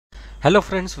Hello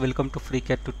friends, welcome to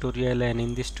FreeCAD tutorial, and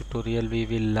in this tutorial we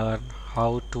will learn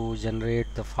how to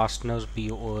generate the fasteners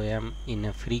BOM in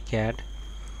a FreeCAD.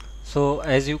 So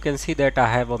as you can see that I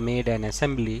have made an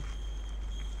assembly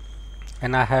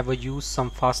and I have used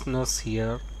some fasteners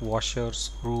here, washer,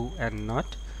 screw and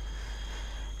nut,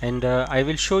 and I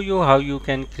will show you how you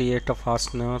can create a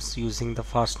fasteners using the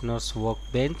fasteners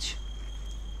workbench.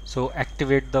 So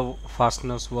activate the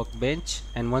fasteners workbench,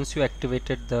 and once you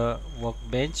activated the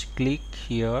workbench, click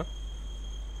here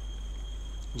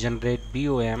Generate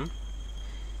BOM.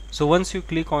 So once you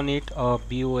click on it, a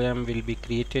BOM will be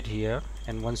created here,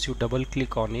 and once you double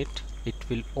click on it, it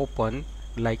will open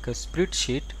like a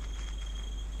spreadsheet,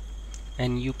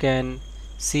 and you can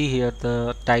see here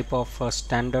the type of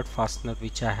standard fastener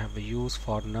which I have used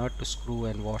for nut, screw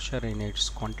and washer in its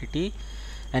quantity.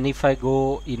 And if I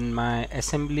go in my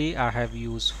assembly, I have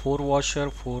used 4 washer,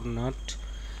 4 nut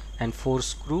and 4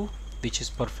 screw, which is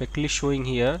perfectly showing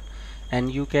here,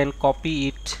 and you can copy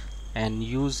it and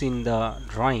use in the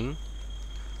drawing.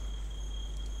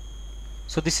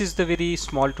 So this is the very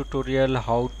small tutorial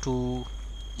how to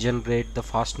generate the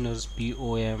fasteners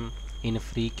BOM in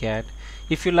FreeCAD.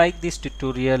 If you like this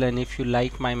tutorial and if you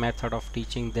like my method of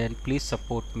teaching, then please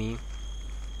support me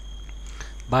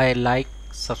by like,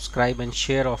 subscribe and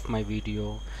share of my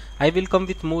video. I will come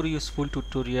with more useful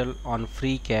tutorial on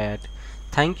FreeCAD.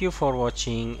 Thank you for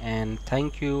watching and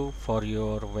thank you for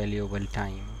your valuable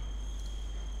time.